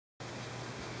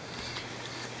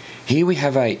Here we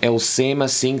have a Elsema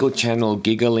single channel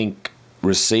Gigalink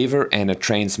receiver and a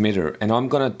transmitter, and I'm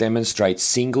going to demonstrate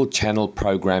single channel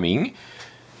programming.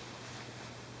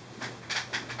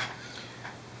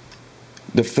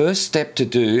 The first step to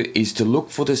do is to look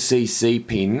for the CC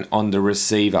pin on the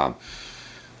receiver,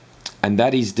 and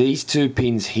that is these two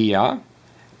pins here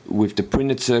with the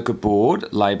printed circuit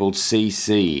board labelled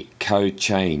CC, code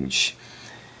change.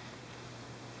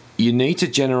 You need to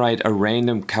generate a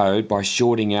random code by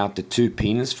shorting out the two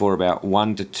pins for about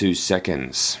 1 to 2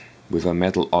 seconds with a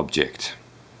metal object.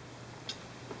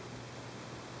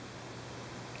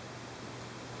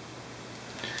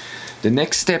 The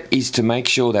next step is to make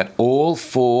sure that all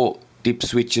 4 dip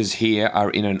switches here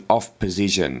are in an off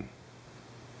position.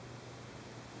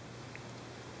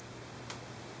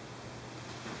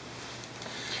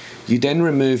 You then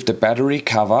remove the battery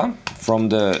cover from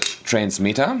the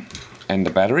transmitter and the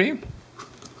battery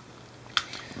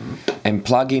and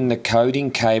plug in the coding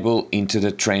cable into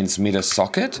the transmitter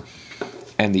socket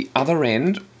and the other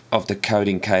end of the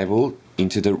coding cable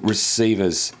into the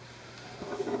receiver's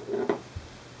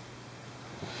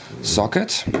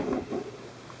socket.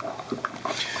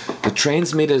 The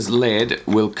transmitter's LED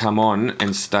will come on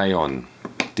and stay on.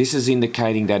 This is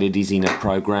indicating that it is in a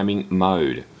programming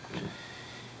mode.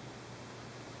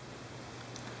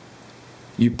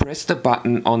 You press the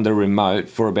button on the remote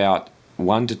for about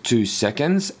 1 to 2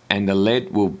 seconds and the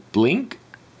LED will blink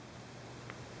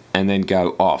and then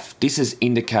go off. This has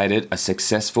indicated a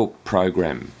successful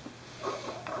program.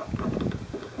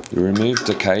 You remove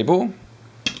the cable.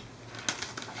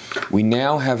 We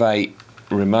now have a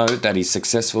remote that is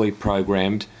successfully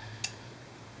programmed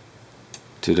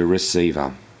to the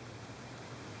receiver.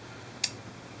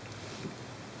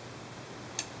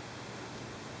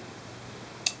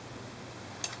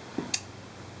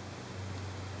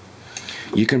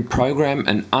 You can program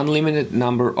an unlimited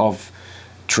number of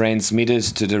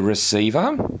transmitters to the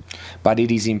receiver, but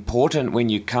it is important when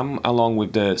you come along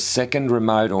with the second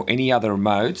remote or any other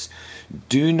remotes,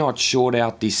 do not short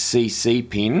out this CC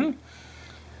pin,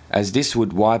 as this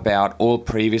would wipe out all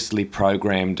previously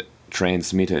programmed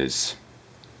transmitters.